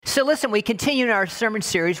So listen, we continue in our sermon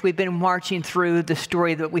series. We've been marching through the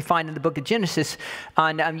story that we find in the book of Genesis.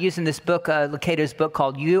 And I'm using this book, Lucado's book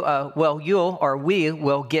called We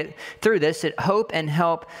Will Get Through This, Hope and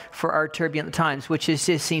Help for Our Turbulent Times, which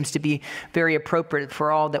just seems to be very appropriate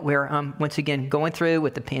for all that we're, once again, going through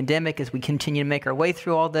with the pandemic as we continue to make our way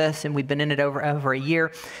through all this. And we've been in it over a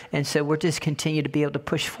year. And so we're just continue to be able to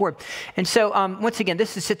push forward. And so, once again,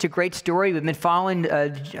 this is such a great story. We've been following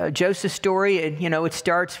Joseph's story. And, it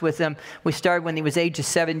starts with we started when he was age of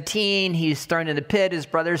 17. He's thrown in the pit. His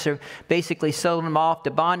brothers have basically sold him off to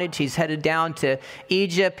bondage. He's headed down to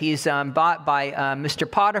Egypt. He's bought by Mr.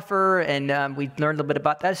 Potiphar, and we learned a little bit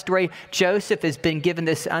about that story. Joseph has been given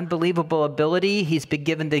this unbelievable ability. He's been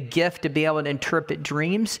given the gift to be able to interpret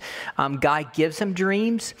dreams. God gives him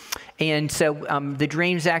dreams. And so the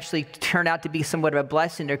dreams actually turn out to be somewhat of a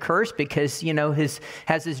blessing or curse because,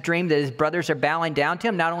 has this dream that his brothers are bowing down to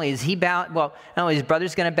him. Not only is he not only his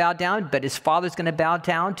brother's going to bow down, but his father's going to bow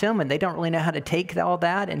down to him, and they don't really know how to take all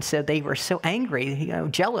that. And so they were so angry,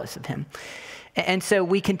 jealous of him. And so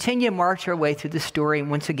we continue to march our way through the story. And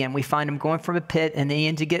once again, we find him going from a pit, and then he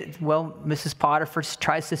ends Mrs. Potiphar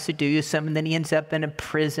tries to seduce him, and then he ends up in a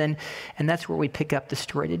prison. And that's where we pick up the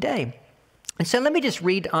story today. And so let me just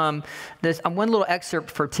read this one little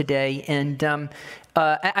excerpt for today. And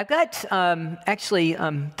I've got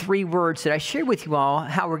three words that I shared with you all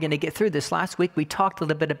how we're going to get through this. Last week we talked a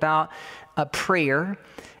little bit about prayer,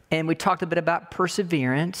 and we talked a bit about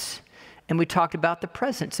perseverance, and we talked about the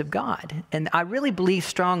presence of God. And I really believe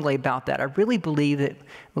strongly about that. I really believe that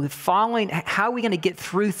with following, how are we going to get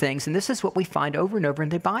through things? And this is what we find over and over in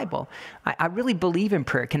the Bible. I really believe in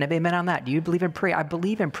prayer. Can I be amen on that? Do you believe in prayer? I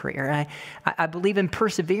believe in prayer. I believe in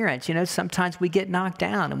perseverance. Sometimes we get knocked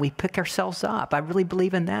down and we pick ourselves up. I really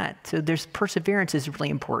believe in that. So perseverance is really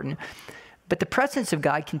important. But the presence of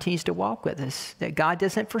God continues to walk with us, that God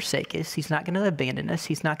doesn't forsake us. He's not going to abandon us.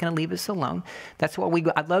 He's not going to leave us alone. That's what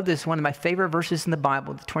I love this, one of my favorite verses in the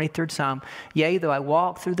Bible, the 23rd Psalm. Yea, though I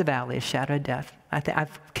walk through the valley of shadow of death.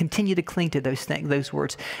 I've continued to cling to those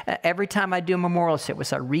words. Every time I do a memorial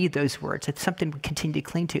service, I read those words. It's something we continue to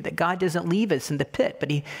cling to, that God doesn't leave us in the pit,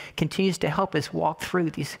 but he continues to help us walk through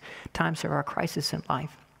these times of our crisis in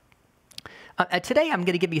life. Today, I'm going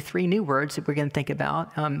to give you three new words that we're going to think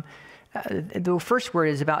about. The first word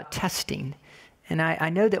is about testing. And I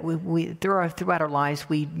know that we throughout our lives,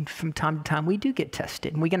 from time to time, we do get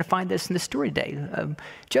tested. And we're going to find this in the story today.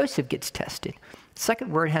 Joseph gets tested. The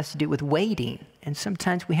second word has to do with waiting. And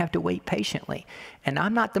sometimes we have to wait patiently. And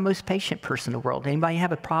I'm not the most patient person in the world. Anybody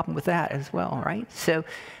have a problem with that as well, right? So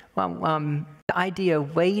the idea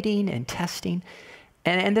of waiting and testing.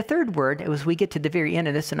 And the third word, as we get to the very end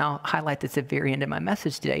of this, and I'll highlight this at the very end of my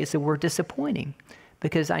message today, is the word disappointing.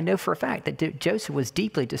 Because I know for a fact that Joseph was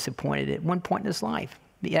deeply disappointed at one point in his life.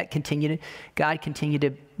 But yet God continued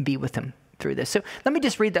to be with him through this. So let me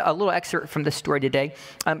just read a little excerpt from the story today.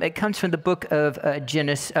 It comes from the book of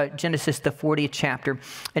Genesis, the 40th chapter.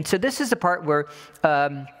 And so this is the part where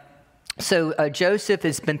Joseph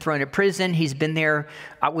has been thrown in prison. He's been there.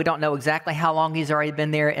 We don't know exactly how long he's already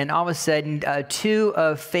been there. And all of a sudden, two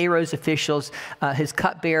of Pharaoh's officials, his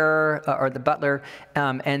cupbearer or the butler,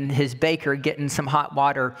 and his baker, get in some hot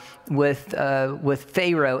water with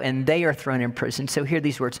Pharaoh, and they are thrown in prison. So hear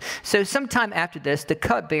these words. So sometime after this, the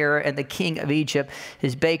cupbearer and the king of Egypt,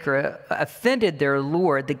 his baker, offended their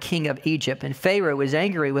lord, the king of Egypt. And Pharaoh was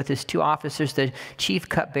angry with his two officers, the chief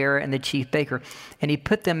cupbearer and the chief baker. And he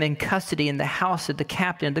put them in custody in the house of the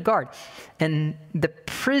captain of the guard, and the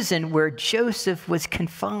prison where Joseph was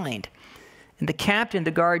confined. And the captain of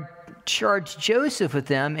the guard charged Joseph with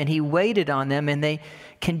them, and he waited on them, and they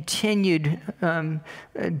continued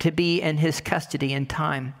to be in his custody in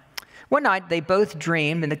time. One night they both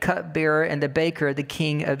dreamed, and the cupbearer and the baker, the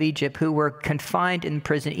king of Egypt, who were confined in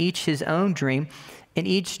prison, each his own dream, and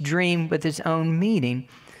each dream with his own meaning.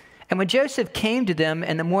 And when Joseph came to them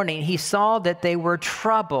in the morning, he saw that they were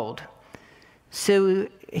troubled. So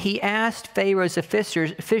he asked Pharaoh's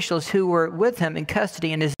officials who were with him in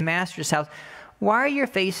custody in his master's house, "Why are your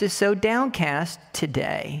faces so downcast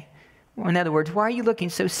today?" Or in other words, why are you looking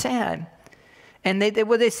so sad? And they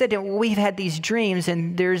said to him, "Well, we've had these dreams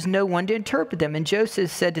and there's no one to interpret them." And Joseph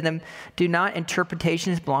said to them, "Do not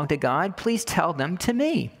interpretations belong to God? Please tell them to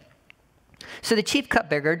me." So the chief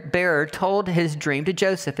cupbearer told his dream to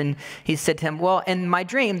Joseph, and he said to him, "Well, in my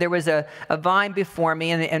dream, there was a vine before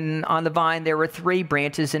me, and on the vine there were 3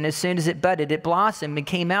 branches, and as soon as it budded, it blossomed and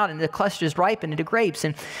came out, and the clusters ripened into grapes.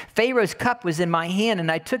 And Pharaoh's cup was in my hand,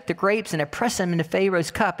 and I took the grapes, and I pressed them into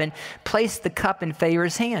Pharaoh's cup, and placed the cup in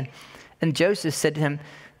Pharaoh's hand." And Joseph said to him,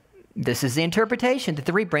 This is the interpretation, the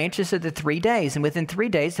 3 branches of the 3 days. And within 3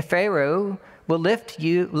 days, the Pharaoh will lift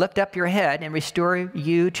up your head and restore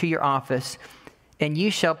you to your office. And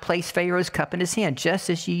you shall place Pharaoh's cup in his hand, just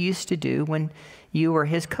as you used to do when you were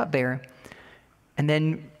his cupbearer. And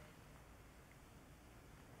then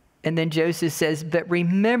Joseph says, but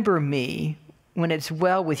remember me when it's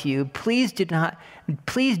well with you. Please do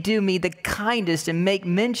me the kindest and make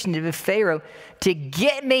mention of Pharaoh to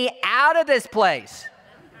get me out of this place.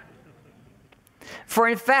 For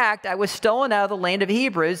in fact, I was stolen out of the land of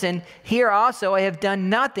Hebrews, and here also I have done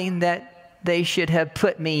nothing that they should have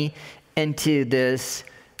put me into this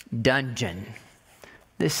dungeon.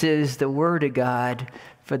 This is the word of God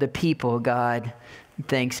for the people of God.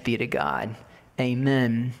 Thanks be to God.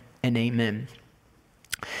 Amen and amen.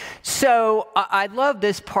 So I love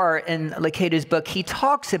this part in Lucado's book. He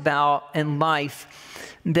talks about in life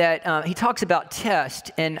that he talks about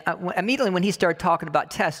tests. And immediately when he started talking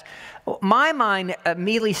about tests, my mind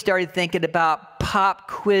immediately started thinking about pop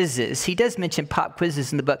quizzes. He does mention pop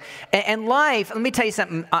quizzes in the book. And life, let me tell you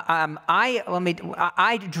something.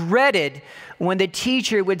 I dreaded when the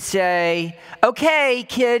teacher would say, okay,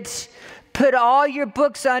 kids, put all your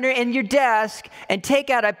books in your desk and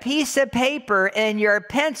take out a piece of paper and your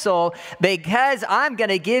pencil because I'm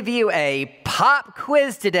going to give you a pop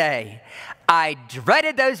quiz today. I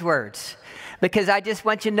dreaded those words because I just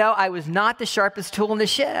want you to know I was not the sharpest tool in the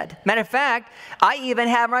shed. Matter of fact, I even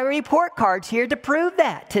have my report cards here to prove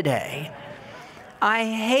that today. I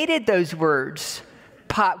hated those words.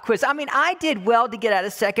 Pop quiz. I mean, I did well to get out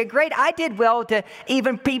of 2nd grade. I did well to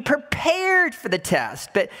even be prepared for the test.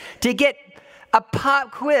 But to get a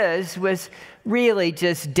pop quiz was really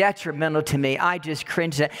just detrimental to me. I just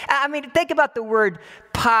cringed at it. I mean, think about the word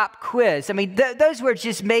pop quiz. I mean, those words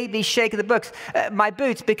just made me shake my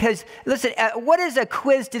boots because, listen, what is a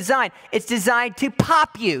quiz designed? It's designed to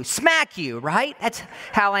pop you, smack you, right? That's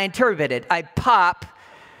how I interpret it. A pop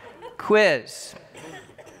quiz.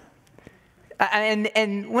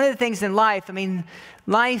 And one of the things in life, I mean,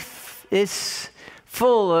 life is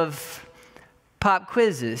full of pop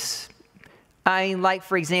quizzes. I mean, like,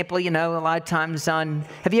 for example, a lot of times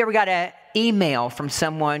have you ever got an email from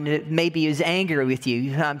someone that maybe is angry with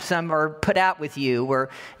you, or put out with you, or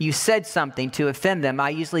you said something to offend them?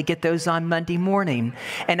 I usually get those on Monday morning.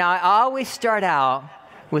 And I always start out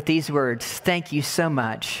with these words, thank you so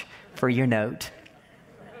much for your note.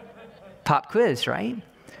 Pop quiz, right?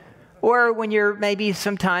 Or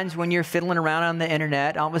sometimes when you're fiddling around on the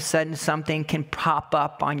internet, all of a sudden something can pop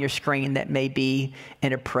up on your screen that may be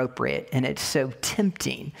inappropriate. And it's so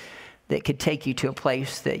tempting that it could take you to a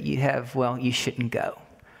place that you shouldn't go.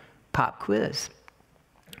 Pop quiz.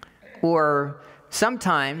 Or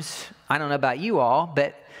sometimes, I don't know about you all,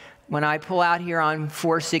 but when I pull out here on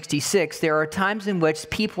 466, there are times in which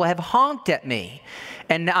people have honked at me.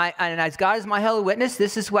 And as God is my holy witness,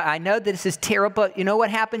 this is what I know that this is terrible. But you know what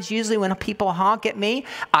happens usually when people honk at me?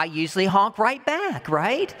 I usually honk right back,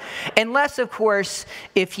 right? Unless, of course,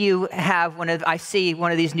 if you have I see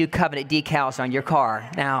one of these new covenant decals on your car.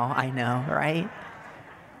 Now, I know, right?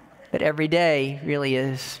 But every day really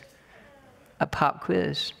is a pop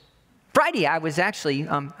quiz. Friday, I was actually,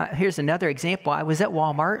 here's another example. I was at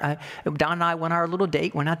Walmart. Don and I went on our little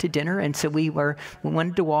date, went out to dinner, and so we went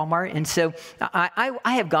to Walmart. And so I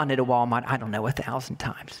have gone into Walmart, I don't know, 1,000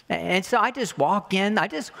 times. And so I just walk in.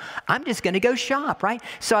 I'm just going to go shop, right?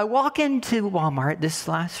 So I walk into Walmart this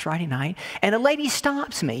last Friday night, and a lady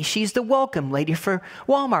stops me. She's the welcome lady for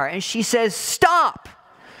Walmart. And she says, stop.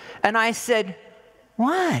 And I said,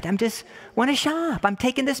 what? I'm just want to shop. I'm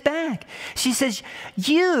taking this bag. She says,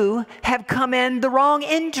 you have come in the wrong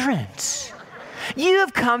entrance. You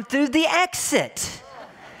have come through the exit.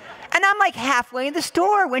 And I'm like halfway in the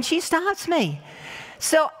store when she stops me.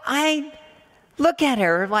 So I look at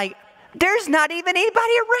her like, there's not even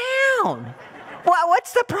anybody around.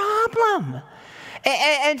 What's the problem?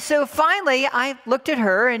 And so finally I looked at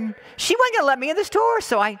her and she wasn't going to let me in the store.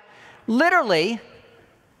 So I literally,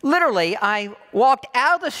 I walked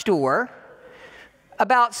out of the store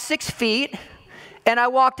about 6 feet, and I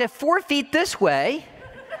walked at 4 feet this way,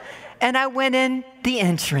 and I went in the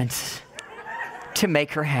entrance to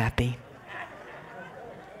make her happy.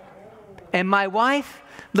 And my wife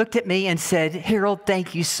looked at me and said, Harold,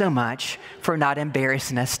 thank you so much for not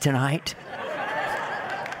embarrassing us tonight.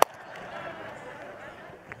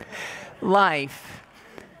 Life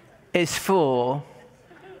is full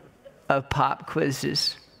of pop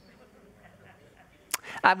quizzes.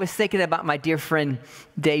 I was thinking about my dear friend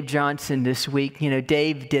Dave Johnson this week. You know,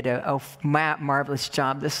 Dave did a marvelous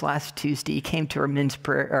job this last Tuesday. He came to our men's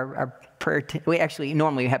prayer, our prayer. We actually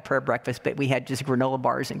normally have prayer breakfast, but we had just granola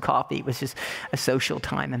bars and coffee. It was just a social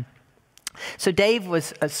time. And so Dave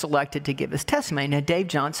was selected to give his testimony. Now, Dave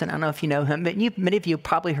Johnson, I don't know if you know him, but many of you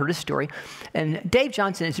probably heard his story. And Dave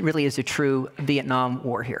Johnson really is a true Vietnam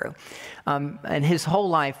War hero. And his whole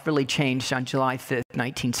life really changed on July 5th,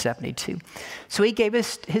 1972. So he gave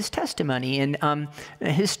us his testimony, and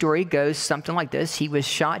his story goes something like this. He was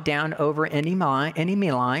shot down over enemy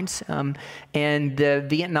lines, and the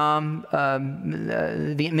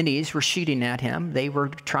Vietnamese were shooting at him. They were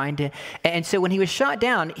trying to, and so when he was shot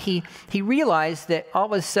down, he realized that all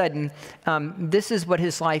of a sudden, this is what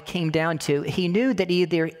his life came down to. He knew that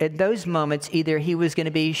either at those moments, either he was going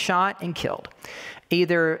to be shot and killed,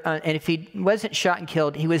 and if he wasn't shot and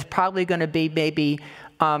killed, he was probably going to be maybe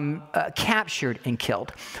captured and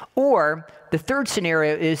killed. Or the third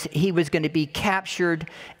scenario is he was going to be captured,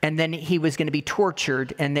 and then he was going to be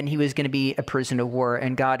tortured, and then he was going to be a prisoner of war,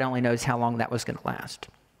 and God only knows how long that was going to last.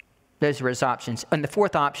 Those were his options. And the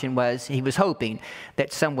fourth option was he was hoping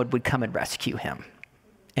that someone would come and rescue him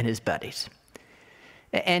and his buddies.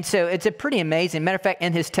 And so it's a pretty amazing. Matter of fact,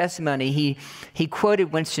 in his testimony, he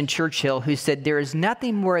quoted Winston Churchill, who said, "There is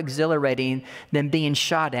nothing more exhilarating than being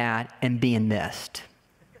shot at and being missed."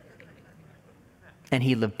 And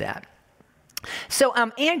he lived that. So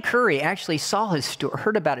Ann Curry actually saw his story,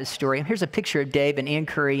 heard about his story. Here's a picture of Dave and Ann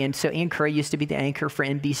Curry. And so Ann Curry used to be the anchor for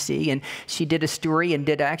NBC, and she did a story and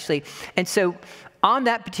and so on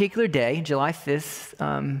that particular day, July 5th,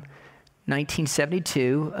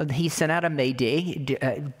 1972, he sent out a mayday.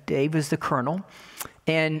 Dave was the colonel,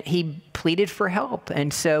 and he pleaded for help.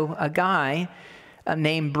 And so a guy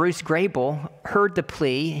named Bruce Grable heard the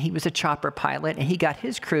plea. He was a chopper pilot, and he got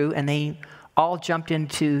his crew, and they all jumped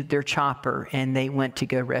into their chopper, and they went to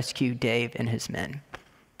go rescue Dave and his men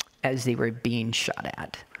as they were being shot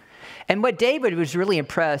at. And what David was really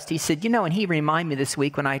impressed, he said, and he reminded me this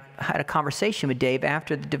week when I had a conversation with Dave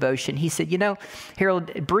after the devotion, he said,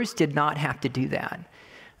 Harold, Bruce did not have to do that.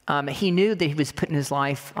 He knew that he was putting his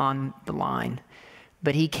life on the line,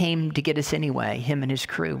 but he came to get us anyway, him and his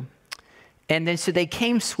crew. And then so they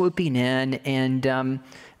came swooping in, and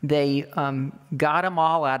they got them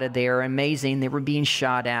all out of there. Amazing. They were being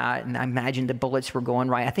shot at, and I imagine the bullets were going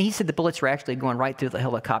right. I think he said the bullets were actually going right through the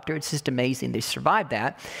helicopter. It's just amazing they survived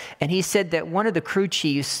that. And he said that one of the crew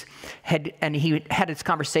chiefs he had this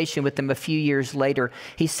conversation with them a few years later.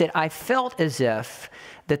 He said, "I felt as if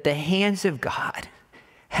that the hands of God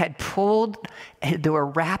had pulled, they were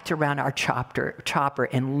wrapped around our chopper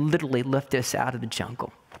and literally lifted us out of the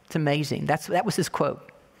jungle." It's amazing. That was his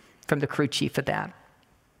quote from the crew chief of that.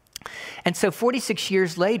 And so 46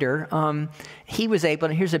 years later, he was able,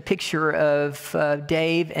 and here's a picture of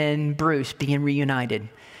Dave and Bruce being reunited.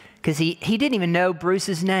 Because he didn't even know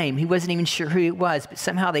Bruce's name. He wasn't even sure who it was, but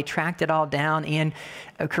somehow they tracked it all down, and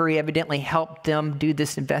Curry evidently helped them do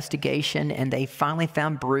this investigation, and they finally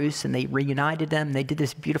found Bruce, and they reunited them. They did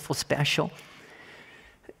this beautiful special.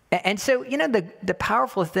 And so, the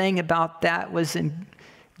powerful thing about that was in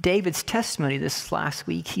David's testimony this last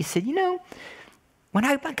week. He said, when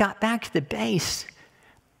I got back to the base,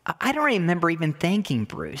 I don't remember even thanking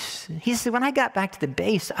Bruce. He said, when I got back to the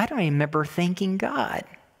base, I don't remember thanking God.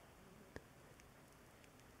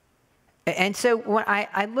 And so when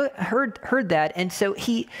I heard that, and so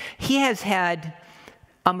he has had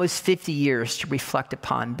almost 50 years to reflect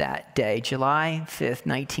upon that day, July 5th,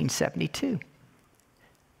 1972.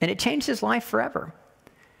 And it changed his life forever.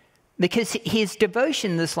 Because his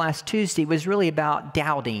devotion this last Tuesday was really about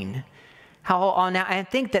doubting. Now, I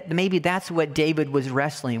think that maybe that's what David was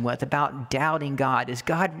wrestling with, about doubting God. Is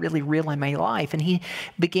God really real in my life? And he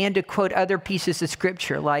began to quote other pieces of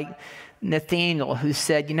scripture, like Nathaniel, who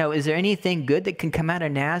said, is there anything good that can come out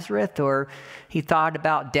of Nazareth? Or he thought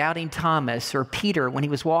about doubting Thomas, or Peter when he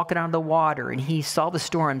was walking on the water and he saw the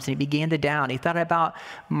storms and he began to doubt. He thought about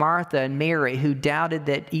Martha and Mary, who doubted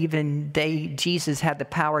that even Jesus had the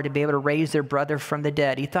power to be able to raise their brother from the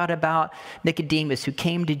dead. He thought about Nicodemus, who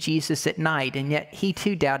came to Jesus at night, and yet he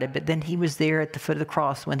too doubted, but then he was there at the foot of the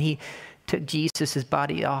cross when he took Jesus'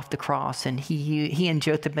 body off the cross, and he and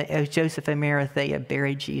Joseph and Arimathea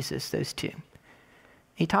buried Jesus, those two.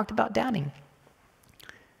 He talked about doubting.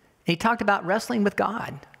 He talked about wrestling with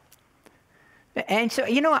God. And so,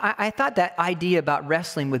 I thought that idea about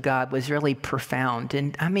wrestling with God was really profound.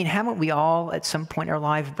 And I mean, haven't we all at some point in our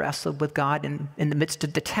life wrestled with God in the midst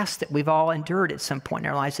of the test that we've all endured at some point in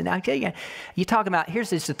our lives? And I tell you, you talk about,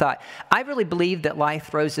 here's just a thought. I really believe that life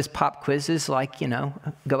throws us pop quizzes like,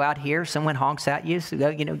 go out here, someone honks at you, so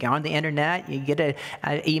go on the internet, you get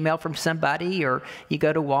an email from somebody, or you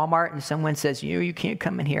go to Walmart and someone says, you can't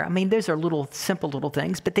come in here. I mean, those are simple little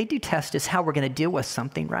things, but they do test us how we're going to deal with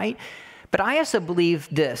something, right? But I also believe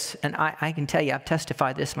this, and I can tell you, I've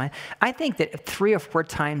testified this. I think that 3 or 4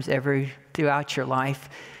 times throughout your life,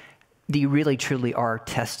 you really, truly are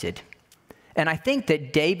tested. And I think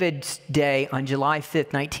that David's day on July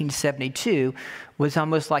 5th, 1972, was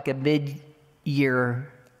almost like a mid-year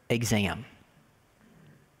exam.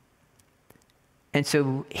 And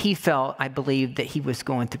so he felt, I believe, that he was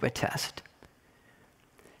going through a test.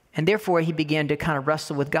 And therefore, he began to kind of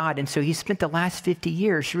wrestle with God. And so he spent the last 50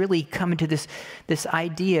 years really coming to this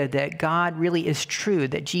idea that God really is true,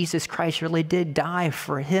 that Jesus Christ really did die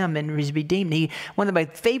for him and was redeemed. One of my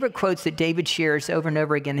favorite quotes that David shares over and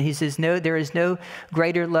over again, he says, there is no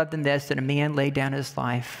greater love than this, that a man laid down his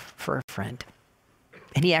life for a friend.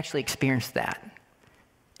 And he actually experienced that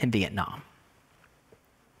in Vietnam.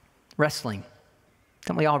 Wrestling.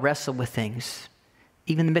 Don't we all wrestle with things?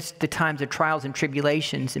 Even in the midst of the times of trials and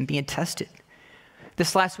tribulations and being tested.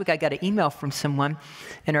 This last week, I got an email from someone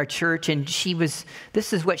in our church, and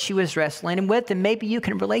this is what she was wrestling with, and maybe you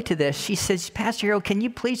can relate to this. She says, Pastor Harold, can you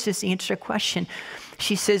please just answer a question?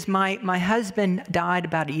 She says, my husband died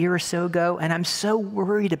about a year or so ago, and I'm so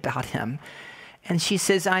worried about him. And she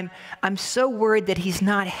says, I'm so worried that he's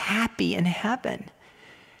not happy in heaven.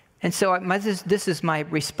 And so this is my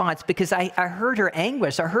response, because I heard her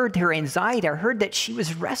anguish, I heard her anxiety, I heard that she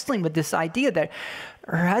was wrestling with this idea that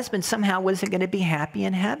her husband somehow wasn't going to be happy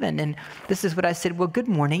in heaven. And this is what I said, well, good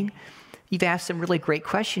morning. You've asked some really great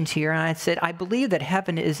questions here. And I said, I believe that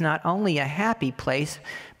heaven is not only a happy place,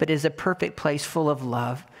 but is a perfect place full of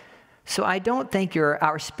love. So I don't think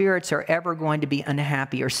our spirits are ever going to be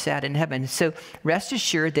unhappy or sad in heaven. So rest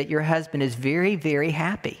assured that your husband is very, very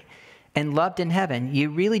happy and loved in heaven. You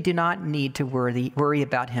really do not need to worry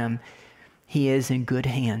about him. He is in good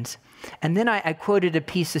hands. And then I quoted a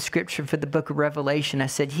piece of scripture for the book of Revelation. I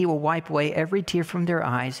said, he will wipe away every tear from their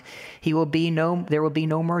eyes. There will be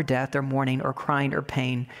no more death or mourning or crying or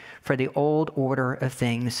pain, for the old order of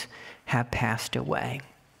things have passed away.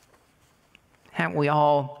 Haven't we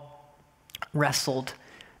all wrestled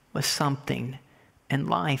with something in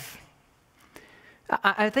life?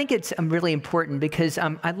 I think it's really important because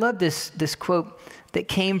I love this quote that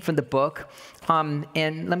came from the book.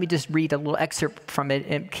 And let me just read a little excerpt from it.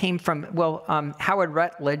 It came from, Howard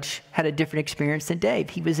Rutledge had a different experience than Dave.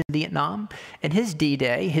 He was in Vietnam, and his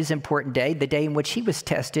D-Day, his important day, the day in which he was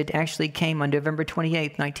tested, actually came on November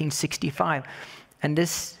 28th, 1965. And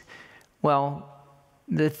this,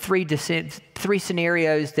 the three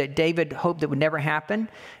scenarios that David hoped that would never happen,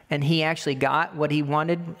 and he actually got what he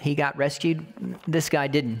wanted. He got rescued. This guy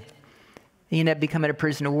didn't. He ended up becoming a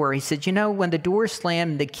prisoner of war. He said, when the door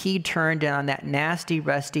slammed, the key turned on that nasty,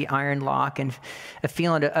 rusty iron lock, and a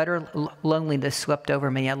feeling of utter loneliness swept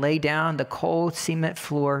over me. I lay down the cold cement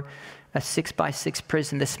floor, a 6x6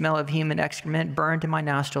 prison. The smell of human excrement burned in my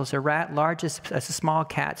nostrils. A rat large as a small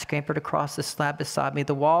cat scampered across the slab beside me.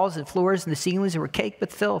 The walls and floors and the ceilings were caked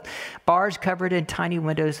with filth. Bars covered in tiny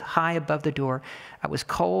windows high above the door. I was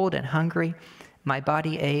cold and hungry. My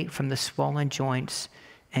body ached from the swollen joints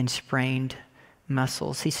and sprained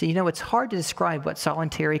muscles. He said, it's hard to describe what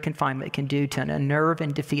solitary confinement can do to unnerve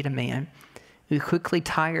and defeat a man who quickly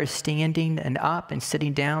tires standing and up and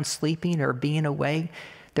sitting down, sleeping or being awake.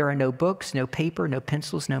 There are no books, no paper, no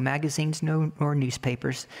pencils, no magazines, nor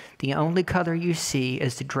newspapers. The only color you see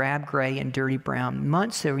is the drab gray and dirty brown.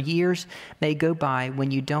 Months or years may go by when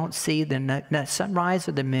you don't see the sunrise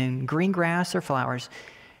or the moon, green grass or flowers.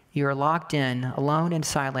 You are locked in, alone and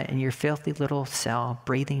silent in your filthy little cell,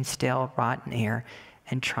 breathing stale, rotten air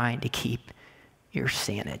and trying to keep your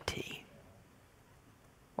sanity.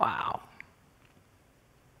 Wow.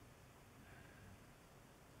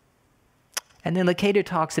 And then Lucado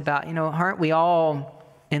talks about, aren't we all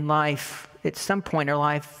in life, at some point in our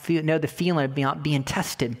life, the feeling of being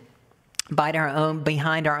tested behind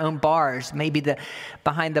our own bars, maybe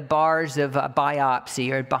behind the bars of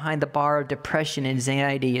biopsy, or behind the bar of depression,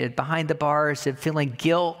 anxiety, or behind the bars of feeling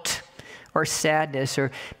guilt or sadness,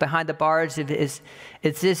 or behind the bars of is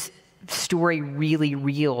this story really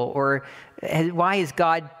real, or why is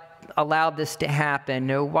God allowed this to happen,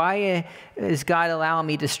 or why is God allowing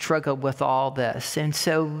me to struggle with all this? And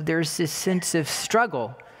so there's this sense of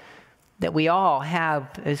struggle that we all have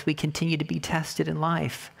as we continue to be tested in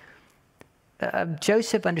life.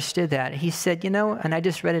 Joseph understood that. He said, and I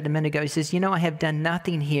just read it a minute ago, he says, I have done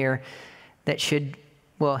nothing here that should,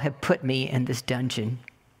 have put me in this dungeon.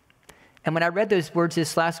 And when I read those words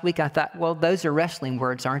this last week, I thought, well, those are wrestling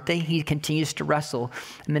words, aren't they? He continues to wrestle.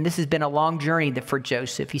 I mean, this has been a long journey for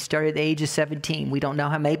Joseph. He started at the age of 17. We don't know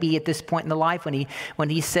how, maybe at this point in the life when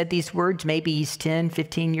he said these words, maybe he's 10,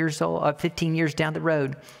 15 years old, 15 years down the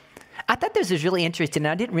road. I thought this was really interesting,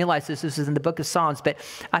 and I didn't realize this was in the book of Psalms, but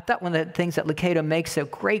I thought one of the things that Lucado makes a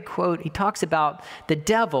great quote, he talks about the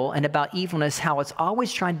devil and about evilness, how it's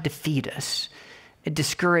always trying to defeat us,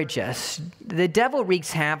 discourage us. The devil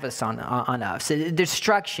wreaks havoc on us,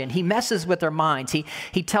 destruction. He messes with our minds.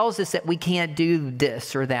 He tells us that we can't do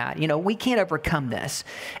this or that. We can't overcome this.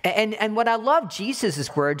 And what I love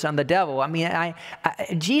Jesus' words on the devil, I mean,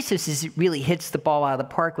 Jesus really hits the ball out of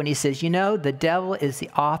the park when he says, the devil is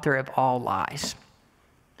the author of all lies.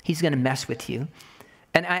 He's going to mess with you.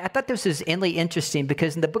 And I thought this was endlessly interesting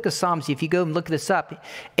because in the book of Psalms, if you go and look this up,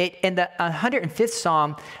 in the 105th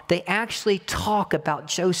Psalm, they actually talk about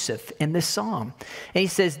Joseph in this psalm. And he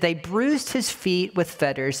says, they bruised his feet with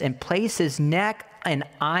fetters and placed his neck in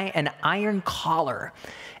an iron collar.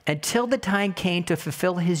 Until the time came to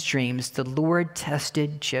fulfill his dreams, the Lord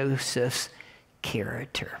tested Joseph's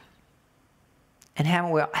character. And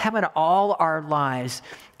having all our lives,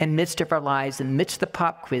 in the midst of our lives, in the midst of the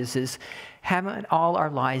pop quizzes, haven't all our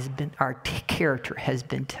lives our character has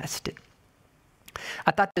been tested. I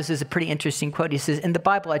thought this is a pretty interesting quote. He says, in the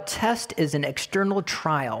Bible, a test is an external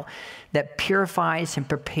trial that purifies and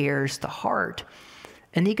prepares the heart.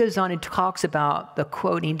 And he goes on and talks about the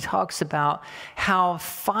quote, and he talks about how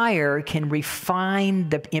fire can refine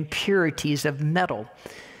the impurities of metal.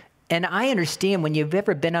 And I understand when you've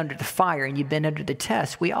ever been under the fire and you've been under the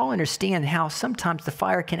test, we all understand how sometimes the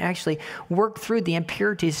fire can actually work through the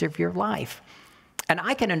impurities of your life. And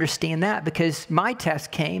I can understand that because my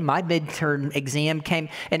test came, my midterm exam came,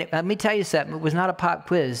 and let me tell you something, it was not a pop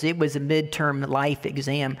quiz. It was a midterm life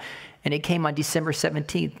exam, and it came on December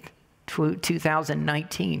 17th,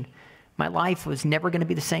 2019. My life was never going to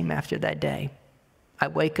be the same after that day. I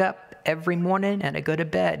wake up every morning and I go to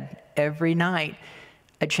bed every night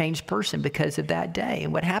a changed person because of that day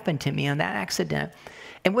and what happened to me on that accident.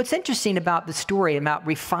 And what's interesting about the story about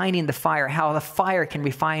refining the fire, how the fire can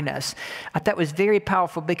refine us, I thought was very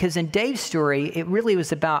powerful because in Dave's story, it really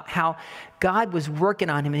was about how God was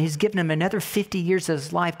working on him and he's given him another 50 years of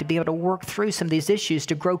his life to be able to work through some of these issues,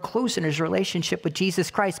 to grow close in his relationship with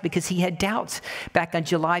Jesus Christ because he had doubts back on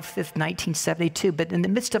July 5th, 1972. But in the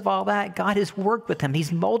midst of all that, God has worked with him.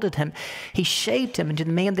 He's molded him. He shaped him into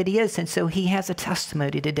the man that he is. And so he has a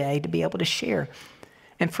testimony today to be able to share.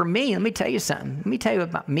 And for me, let me tell you something. Let me tell you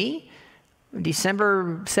about me.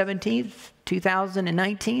 December 17th,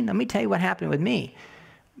 2019, let me tell you what happened with me.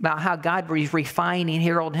 About how God was refining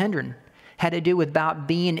Harold Hendren. Had to do with about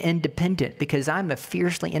being independent because I'm a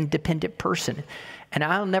fiercely independent person. And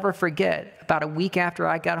I'll never forget, about a week after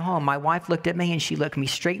I got home, my wife looked at me and she looked me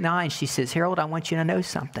straight in the eye and she says, Harold, I want you to know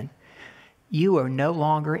something. You are no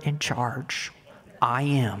longer in charge. I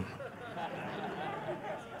am.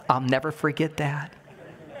 I'll never forget that.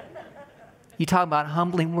 You talk about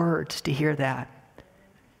humbling words to hear that.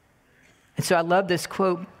 And so I love this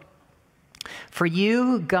quote. For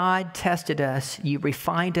you, God tested us. You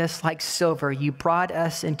refined us like silver. You brought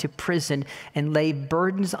us into prison and laid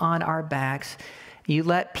burdens on our backs. You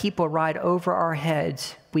let people ride over our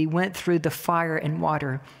heads. We went through the fire and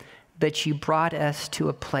water, but you brought us to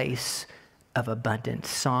a place of abundance.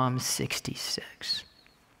 Psalm 66.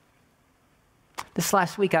 This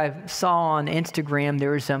last week I saw on Instagram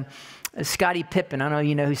there was Scottie Pippen. I don't know if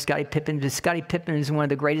you know who Scottie Pippen is. Scottie Pippen is one of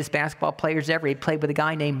the greatest basketball players ever. He played with a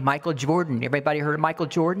guy named Michael Jordan. Everybody heard of Michael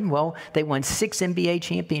Jordan? Well, they won 6 NBA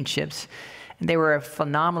championships. And they were a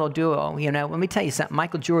phenomenal duo. Let me tell you something.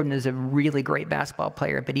 Michael Jordan is a really great basketball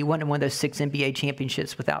player, but he won one of those 6 NBA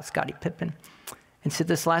championships without Scottie Pippen. And so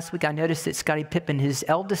this last week I noticed that Scottie Pippen, his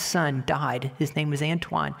eldest son, died. His name was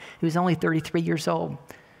Antoine. He was only 33 years old.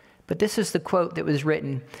 But this is the quote that was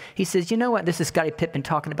written. He says, you know what? This is Scottie Pippen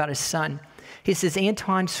talking about his son. He says,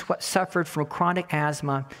 Antoine suffered from chronic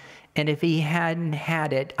asthma, and if he hadn't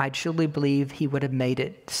had it, I truly believe he would have made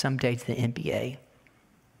it someday to the NBA.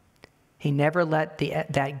 He never let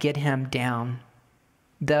that get him down.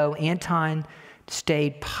 Though Antoine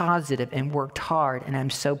stayed positive and worked hard, and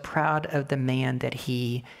I'm so proud of the man that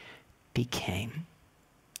he became.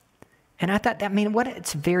 And I thought,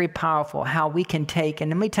 it's very powerful how we can take,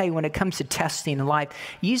 and let me tell you, when it comes to testing in life,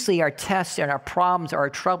 usually our tests and our problems or our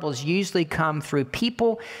troubles usually come through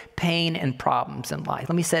people, pain, and problems in life.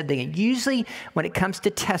 Let me say that again. Usually when it comes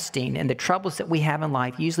to testing and the troubles that we have in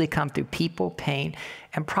life, usually come through people, pain,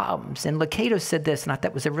 and problems. And Lucado said this, and I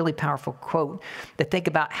thought was a really powerful quote, to think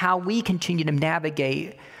about how we continue to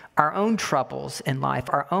navigate our own troubles in life,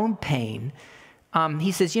 our own pain.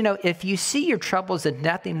 He says, if you see your troubles as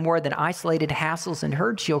nothing more than isolated hassles and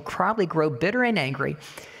hurts, you'll probably grow bitter and angry.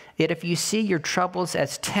 Yet if you see your troubles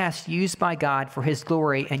as tests used by God for his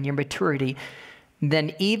glory and your maturity,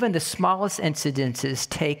 then even the smallest incidences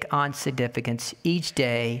take on significance. Each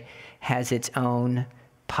day has its own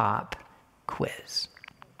pop quiz.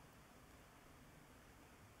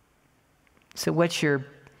 So what's your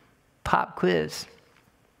pop quiz?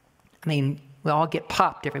 We all get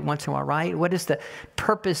popped every once in a while, right? What is the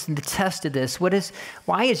purpose and the test of this?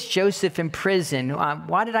 Why is Joseph in prison?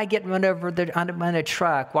 Why did I get run over on a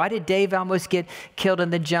truck? Why did Dave almost get killed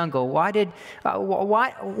in the jungle? Why does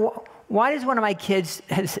one of my kids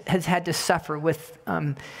has had to suffer with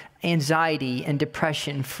anxiety and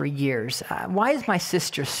depression for years? Why is my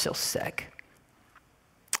sister still sick?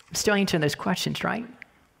 I'm still answering those questions, right?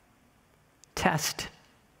 Test.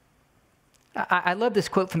 I love this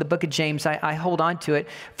quote from the book of James. I hold on to it.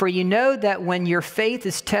 For you know that when your faith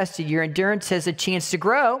is tested, your endurance has a chance to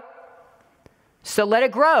grow. So let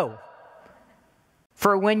it grow.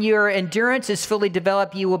 For when your endurance is fully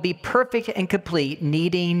developed, you will be perfect and complete,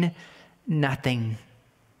 needing nothing.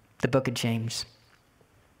 The book of James.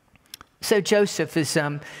 So Joseph is,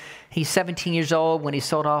 he's 17 years old when he's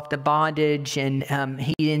sold off to bondage, and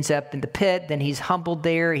he ends up in the pit. Then he's humbled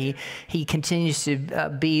there. He continues to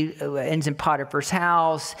ends in Potiphar's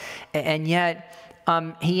house, and yet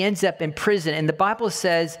he ends up in prison. And the Bible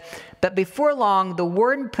says, but before long, the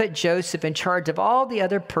warden put Joseph in charge of all the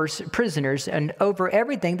other prisoners and over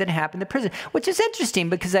everything that happened in prison, which is interesting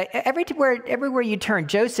because everywhere you turn,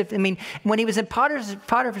 Joseph, when he was in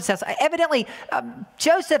Potiphar's house,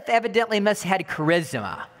 Joseph evidently must have had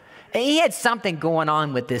charisma. He had something going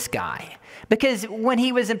on with this guy, because when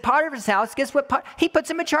he was in Potiphar's house, guess what? He puts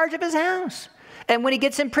him in charge of his house. And when he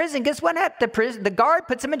gets in prison, guess what? The guard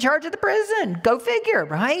puts him in charge of the prison. Go figure,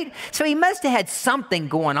 right? So he must have had something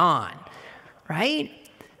going on, right?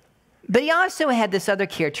 But he also had this other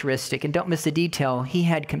characteristic, and don't miss the detail. He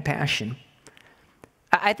had compassion.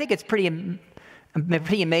 I think it's pretty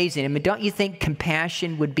amazing. Don't you think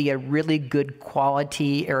compassion would be a really good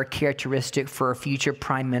quality or a characteristic for a future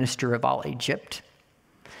prime minister of all Egypt?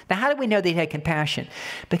 Now, how do we know they had compassion?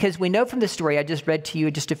 Because we know from the story I just read to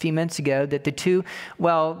you just a few minutes ago that the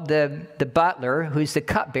butler, who's the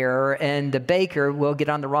cupbearer, and the baker will get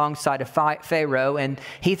on the wrong side of Pharaoh, and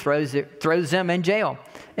he throws them in jail.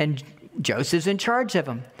 And Joseph's in charge of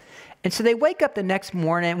them. And so they wake up the next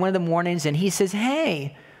morning, one of the mornings, and he says,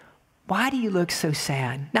 hey, why do you look so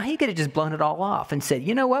sad? Now, he could have just blown it all off and said,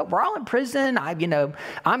 you know what? We're all in prison.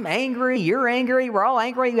 I'm angry. You're angry. We're all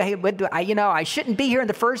angry. I shouldn't be here in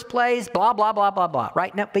the first place. Blah, blah, blah, blah, blah.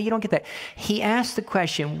 Right? No, but you don't get that. He asked the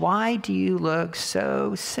question, why do you look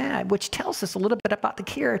so sad? Which tells us a little bit about the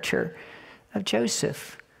character of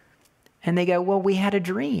Joseph. And they go, well, we had a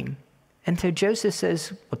dream. And so Joseph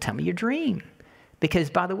says, well, tell me your dream. Because,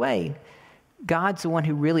 by the way, God's the one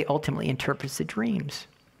who really ultimately interprets the dreams.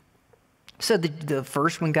 So the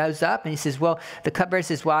first one goes up, and he says, well, the cupbearer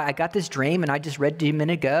says, well, I got this dream, and I just read to you a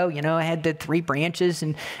minute ago. I had the 3 branches,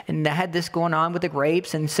 and I had this going on with the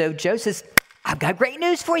grapes. And so Joseph says, I've got great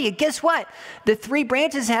news for you. Guess what? The 3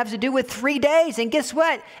 branches have to do with 3 days. And guess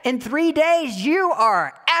what? In 3 days, you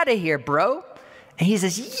are out of here, bro. And he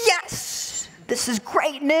says, yes, this is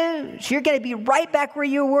great news. You're going to be right back where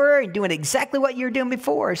you were and doing exactly what you were doing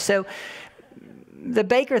before. So the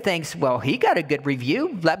baker thinks, well, he got a good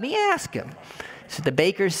review. Let me ask him. So the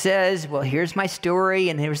baker says, well, here's my story.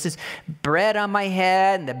 And there's this bread on my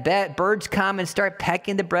head. And the birds come and start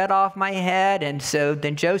pecking the bread off my head. And so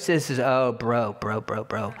then Joseph says, oh, bro.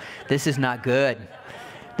 This is not good.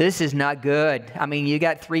 This is not good. You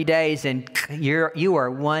got 3 days and you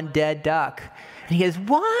are one dead duck. And he goes,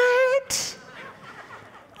 what?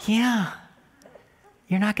 Yeah,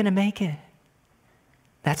 you're not going to make it.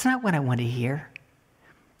 That's not what I want to hear.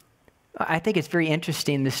 I think it's very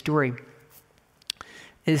interesting, this story,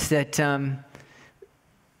 is that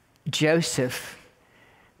Joseph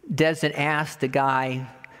doesn't ask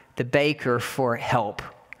the baker for help.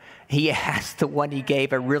 He asked the one he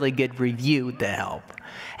gave a really good review to help.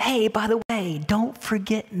 Hey, by the way, don't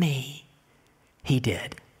forget me. He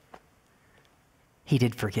did. He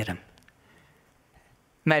did forget him.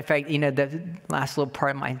 Matter of fact, the last little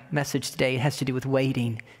part of my message today has to do with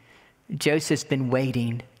waiting. Joseph's been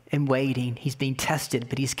waiting and waiting. He's being tested,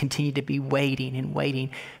 but he's continued to be waiting and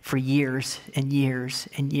waiting for years and years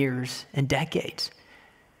and years and decades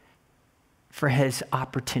for his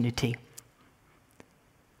opportunity.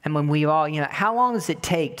 And when we all, how long does it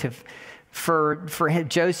take for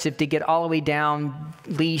Joseph to get all the way down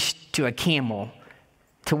leashed to a camel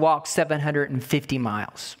to walk 750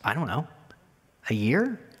 miles? I don't know. A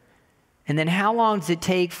year? And then how long does it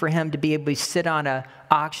take for him to be able to sit on an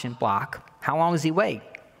auction block? How long does he wait?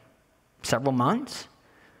 Several months?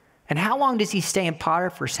 And how long does he stay in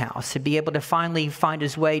Potiphar's house to be able to finally find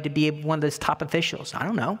his way to be one of those top officials? I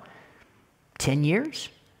don't know. 10 years?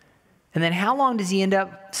 And then how long does he end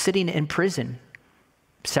up sitting in prison?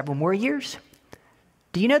 Several more years?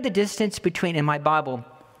 Do you know the distance between, in my Bible,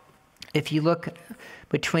 if you look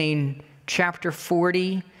between chapter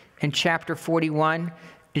 40 and chapter 41,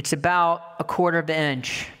 it's about a quarter of an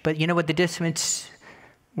inch. But you know what the distance,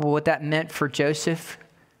 what that meant for Joseph?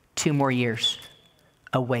 2 more years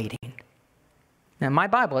of waiting. Now, in my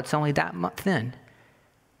Bible, it's only that thin.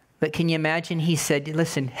 But can you imagine? He said,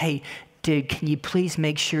 listen, hey, dude, can you please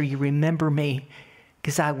make sure you remember me?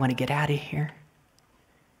 Because I want to get out of here.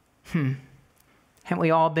 Haven't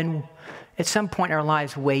we all been, at some point in our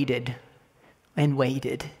lives, waited and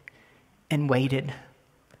waited and waited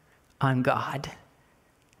on God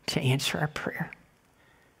to answer our prayer?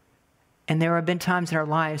 And there have been times in our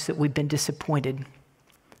lives that we've been disappointed.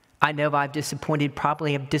 I know I've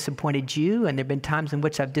probably have disappointed you, and there have been times in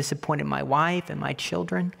which I've disappointed my wife and my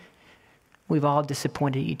children. We've all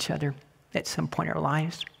disappointed each other at some point in our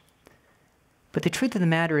lives. But the truth of the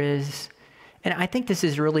matter is, and I think this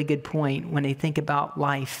is a really good point when they think about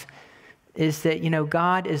life, is that,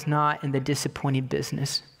 God is not in the disappointing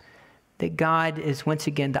business. That God is, once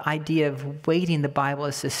again, the idea of waiting in the Bible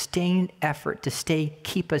is sustained effort to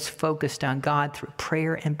keep us focused on God through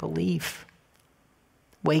prayer and belief.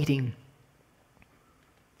 Waiting.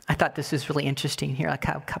 I thought this was really interesting here. I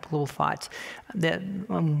have a couple little thoughts. That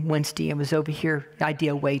on Wednesday, I was over here, the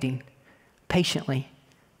idea of waiting patiently.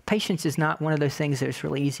 Patience is not one of those things that's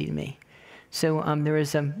really easy to me. So there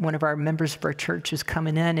was one of our members of our church was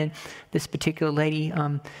coming in, and this particular lady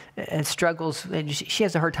struggles. And she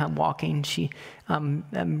has a hard time walking. She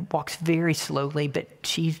walks very slowly, but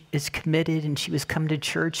she is committed, and she was coming to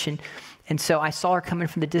church. And so I saw her coming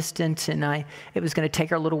from the distance, and it was going to take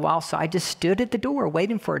her a little while. So I just stood at the door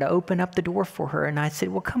waiting for her to open up the door for her. And I said,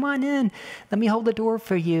 well, come on in. Let me hold the door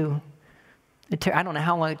for you. I don't know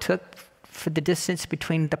how long it took for the distance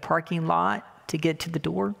between the parking lot to get to the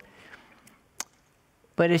door.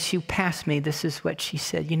 But as she passed me, this is what she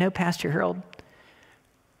said. Pastor Harold,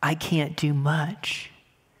 I can't do much,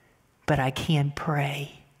 but I can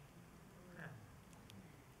pray.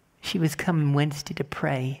 She was coming Wednesday to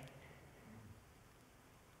pray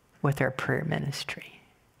with our prayer ministry.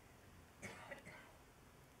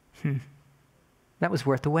 That was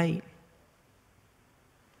worth the wait.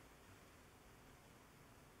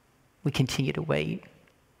 We continue to wait.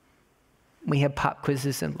 We have pop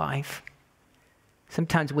quizzes in life.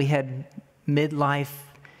 Sometimes we had midlife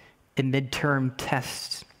and midterm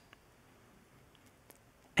tests.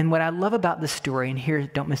 And what I love about this story, and here,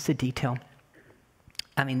 don't miss the detail.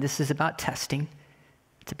 This is about testing.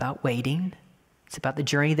 It's about waiting. It's about the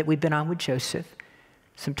journey that we've been on with Joseph.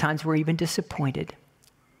 Sometimes we're even disappointed.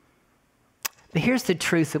 But here's the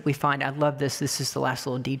truth that we find. I love this. This is the last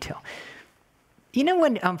little detail.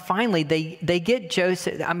 When finally they get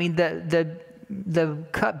Joseph, the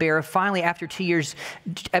cupbearer, finally, after 2 years,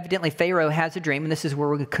 evidently Pharaoh has a dream, and this is where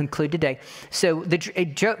we'll conclude today. So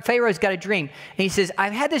Pharaoh's got a dream, and he says,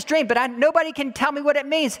 I've had this dream, but nobody can tell me what it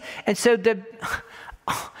means. And so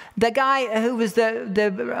the guy who was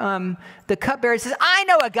the cupbearer says, I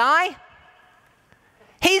know a guy.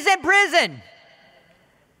 He's in prison.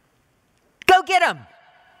 Go get him.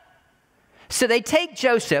 So they take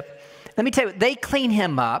Joseph. Let me tell you, they clean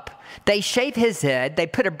him up. They shave his head. They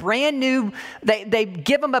put they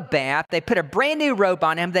give him a bath. They put a brand new robe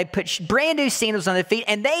on him. They put brand new sandals on their feet.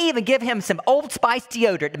 And they even give him some Old Spice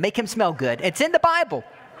deodorant to make him smell good. It's in the Bible.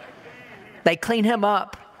 They clean him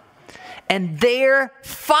up. And there,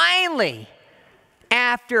 finally,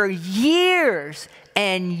 after years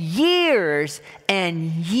and years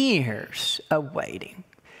and years of waiting,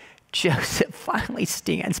 Joseph finally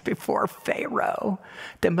stands before Pharaoh,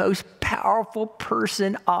 the most powerful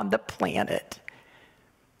person on the planet.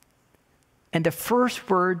 And the first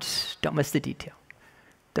words, don't miss the detail,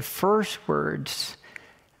 the first words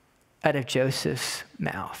out of Joseph's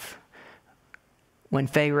mouth, when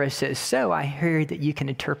Pharaoh says, so I hear that you can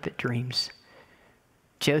interpret dreams.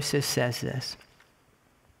 Joseph says this,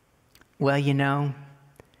 well, you know,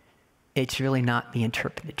 it's really not me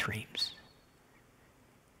interpreting the dreams.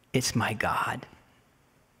 It's my God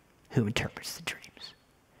who interprets the dreams.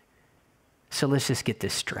 So let's just get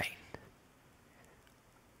this straight.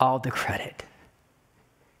 All the credit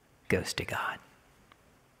goes to God.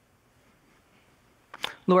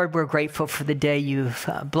 Lord, we're grateful for the day you've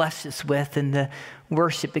blessed us with and the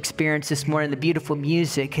worship experience this morning, the beautiful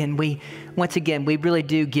music. And once again, we really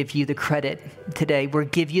do give you the credit today. We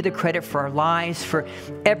give you the credit for our lives, for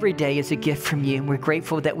every day is a gift from you. And we're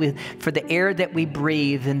grateful for the air that we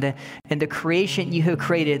breathe and the creation you have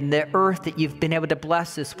created and the earth that you've been able to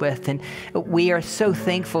bless us with. And we are so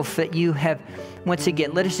thankful that you have, once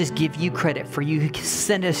again, let us just give you credit for you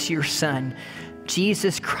sent us your son,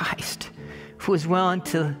 Jesus Christ, who was willing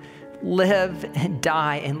to live and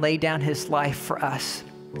die and lay down his life for us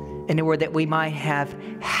in order that we might have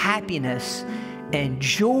happiness and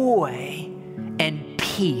joy and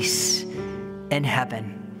peace in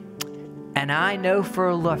heaven. And I know for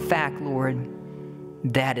a fact, Lord,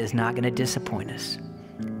 that is not going to disappoint us.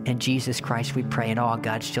 In Jesus Christ we pray, and all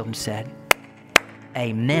God's children said,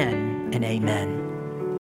 amen and amen.